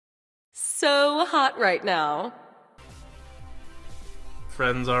so hot right now.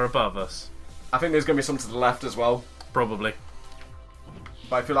 Friends are above us. I think there's going to be some to the left as well. Probably.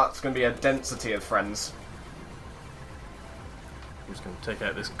 But I feel like it's going to be a density of friends. I'm just going to take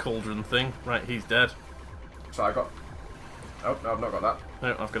out this cauldron thing. Right, he's dead. So I got... Oh, no, I've not got that.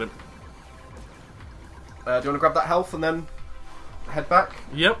 No, I've got him. Do you want to grab that health and then head back?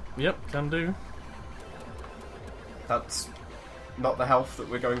 Yep, can do. That's not the health that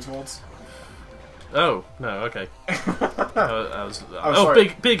we're going towards. Oh, no, okay.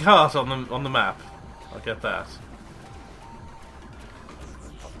 Sorry. big heart on the map. I get that.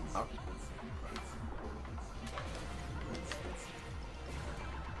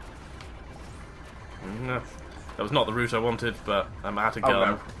 No, that was not the route I wanted, but I'm out of gun. Oh,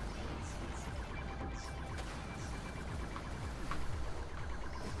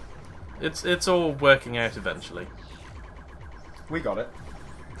 no. It's all working out eventually. We got it.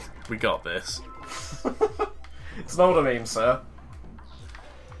 We got this. It's not a meme, sir.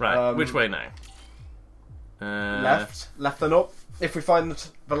 Right, which way now? Left and up. If we find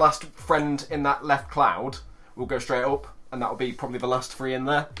the last friend in that left cloud, we'll go straight up, and that'll be probably the last free in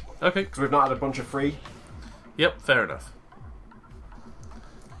there. Okay. Because we've not had a bunch of free. Yep, fair enough.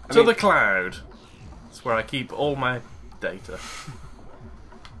 I To mean, the cloud. That's where I keep all my data.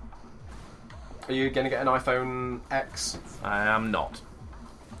 Are you going to get an iPhone X I am not.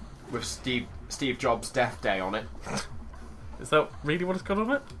 with Steve Jobs' death day on it? Is that really what it's got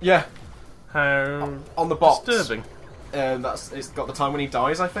on it? Yeah, How on the box. disturbing. It's got the time when he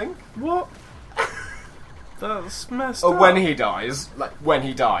dies, I think. What? That's messed Or up. when he dies, like when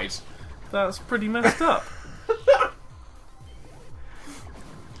he died. That's pretty messed up.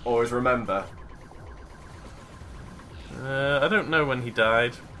 Always remember. I don't know when he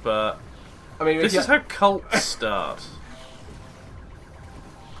died, but I mean, this is how cults start.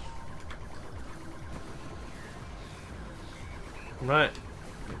 Right.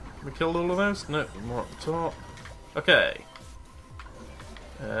 We killed all of those? No, more at the top. Okay.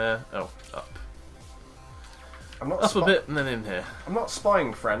 Oh, up. I'm not Up a bit and then in here. I'm not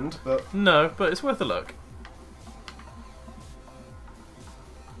spying, friend, but No, but it's worth a look.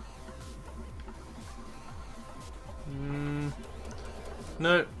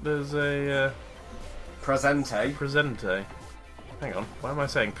 No, there's a presente. presente. Hang on, why am I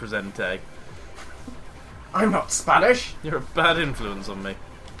saying presente? I'm not Spanish. You're a bad influence on me.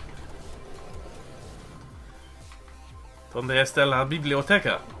 ¿Dónde está la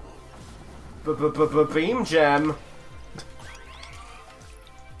biblioteca? Beam gem.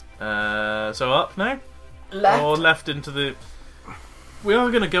 So up now? Left. Or left into the... We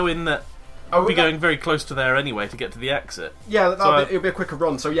are going to go in there. Oh, We'll be going very close to there anyway to get to the exit. Yeah, So it'll be a quicker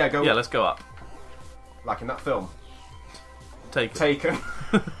run. So yeah, go. Yeah, let's go up. Like in that film. Take it. Taken.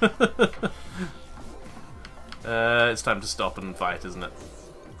 It's time to stop and fight, isn't it?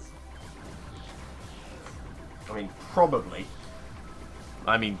 I mean, probably.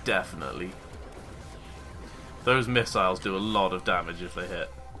 I mean, definitely. Those missiles do a lot of damage if they hit.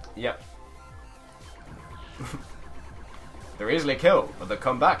 Yep. They're easily killed, but they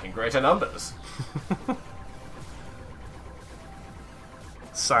come back in greater numbers.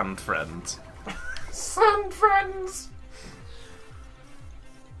 Sand friends. Sand friends.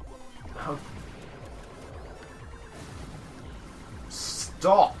 Oh.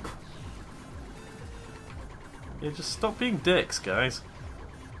 Stop. Yeah, just stop being dicks, guys.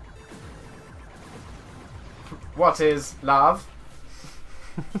 What is love?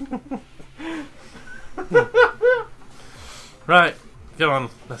 Right, go on.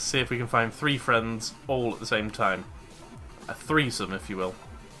 Let's see if we can find 3 friends all at the same time. A threesome, if you will.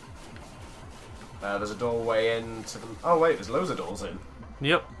 There's a doorway into the... Oh wait, there's loads of doors in.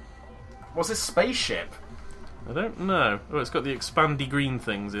 Yep. What's this spaceship? I don't know. Oh, it's got the expandy green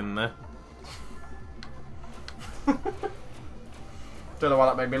things in there. Don't know why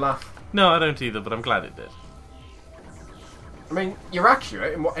that made me laugh. No, I don't either, but I'm glad it did. I mean, you're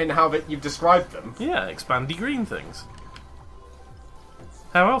accurate in how you've described them. Yeah, expandy green things.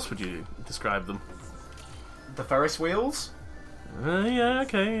 How else would you describe them? The Ferris wheels. Yeah,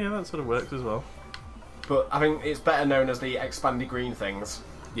 okay, yeah, that sort of works as well. But I think it's better known as the expandy green things.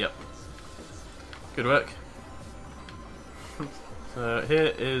 Yep. Good work. So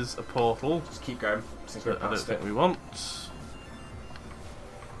here is a portal Just keep going, since we're that I don't past think it. we want.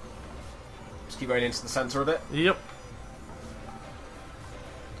 Just keep going into the centre of it. Yep.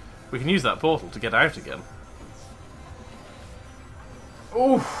 We can use that portal to get out again.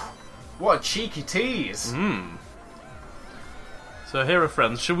 Oof! What a cheeky tease! Hmm. So here are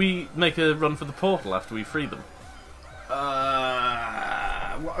friends. Shall we make a run for the portal after we free them?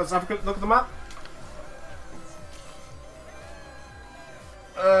 let's have a good look at the map.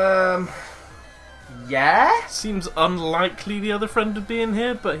 Yeah? Seems unlikely the other friend would be in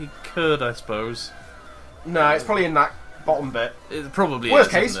here, but he could, I suppose. No, it's probably in that bottom bit. It probably Worst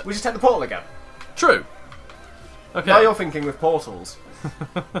is, case, isn't it? we just take the portal again. True. Okay. Now you're thinking with portals.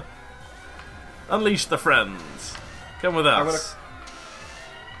 Unleash the friends. Come with us.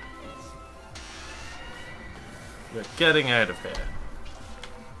 We're getting out of here.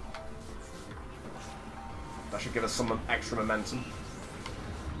 That should give us some extra momentum.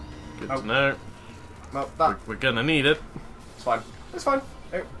 Good to know. Well, We're gonna need it. it's fine. It's fine.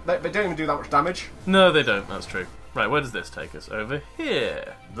 They don't even do that much damage. No, they don't. That's true. Right, where does this take us? Over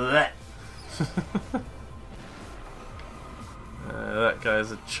here. Blech. That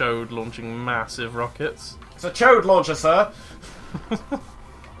guy's a chode launching massive rockets. It's a chode launcher, sir.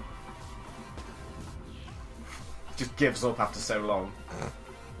 Just gives up after so long.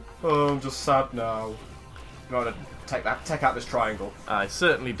 Oh, I'm just sad now. You want to take out this triangle? I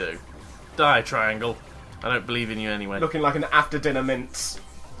certainly do. Die, triangle. I don't believe in you anyway. Looking like an after-dinner mince.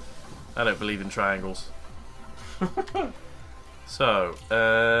 I don't believe in triangles. So,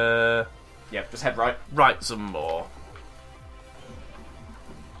 yeah, just head right. write some more.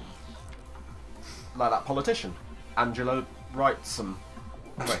 Like that politician. Angela Wrightsome.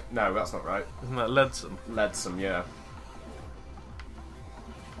 Wait, no, that's not right. Isn't that Leadsome? Leadsome, yeah.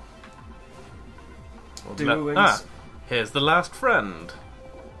 Or Doings. Here's the last friend.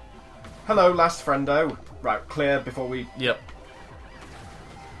 Hello, last friendo. Right, clear before we... Yep.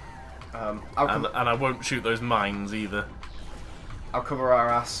 I'll And I won't shoot those mines either. cover our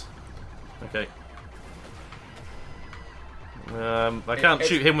ass. Okay. I can't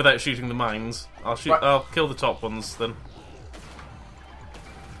shoot him without shooting the mines. Right. I'll kill the top ones then.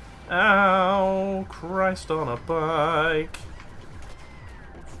 Ow! Christ on a bike.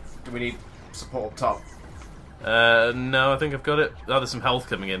 Do we need support up top? No, I think I've got it. Oh, there's some health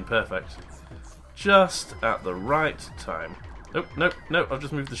coming in. Perfect. Just at the right time. Oh, no, I've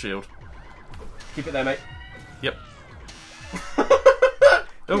just moved the shield. Keep it there, mate. Yep.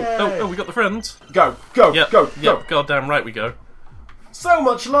 Oh, we got the friends. Go, Yep, go. Goddamn right we go. So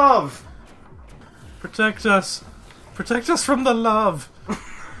much love! Protect us. Protect us from the love.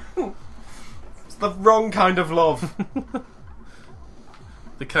 It's the wrong kind of love.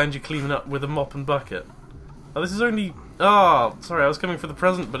 The kind you clean up with a mop and bucket. Oh, this is only... Oh, sorry, I was coming for the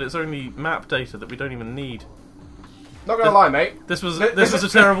present, but it's only map data that we don't even need. Not gonna lie, mate. This was a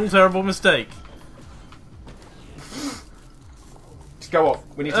terrible, terrible mistake. Just go up.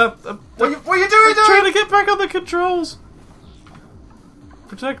 We need to... what are you I'm doing? trying to get back on the controls.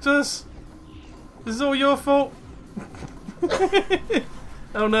 Protect us. This is all your fault.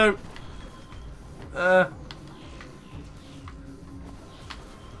 Oh no.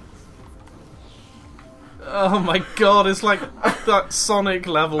 Oh my god, it's like that Sonic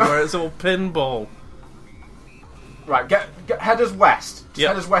level where it's all pinball. Right, head us west. Just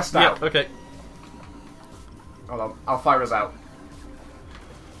head us west out. Yep, okay. Hold on, I'll fire us out.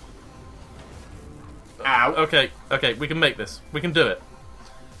 Ow. Okay, we can make this. We can do it.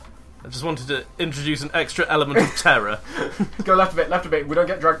 I just wanted to introduce an extra element of terror. Go left a bit. We don't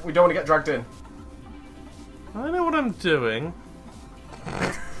want to get dragged in. I know what I'm doing.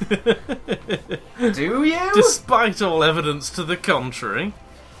 Do you? Despite all evidence to the contrary.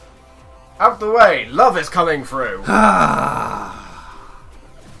 Out the way, love is coming through.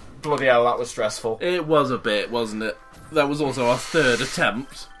 Bloody hell, that was stressful. It was a bit, wasn't it? That was also our third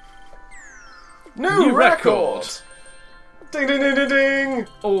attempt. New record! Ding ding ding ding ding!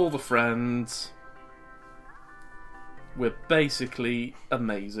 All the friends. We're basically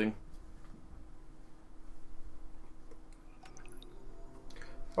amazing.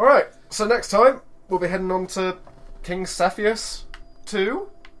 Alright, so next time we'll be heading on to King Cepheus 2.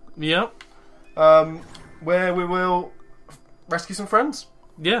 Yep. Where we will rescue some friends.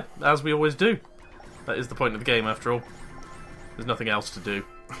 Yeah, as we always do. That is the point of the game, after all. There's nothing else to do.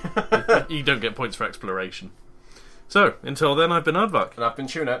 You don't get points for exploration. So, until then, I've been Aardvark. And I've been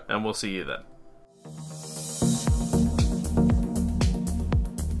Tuna. And we'll see you then.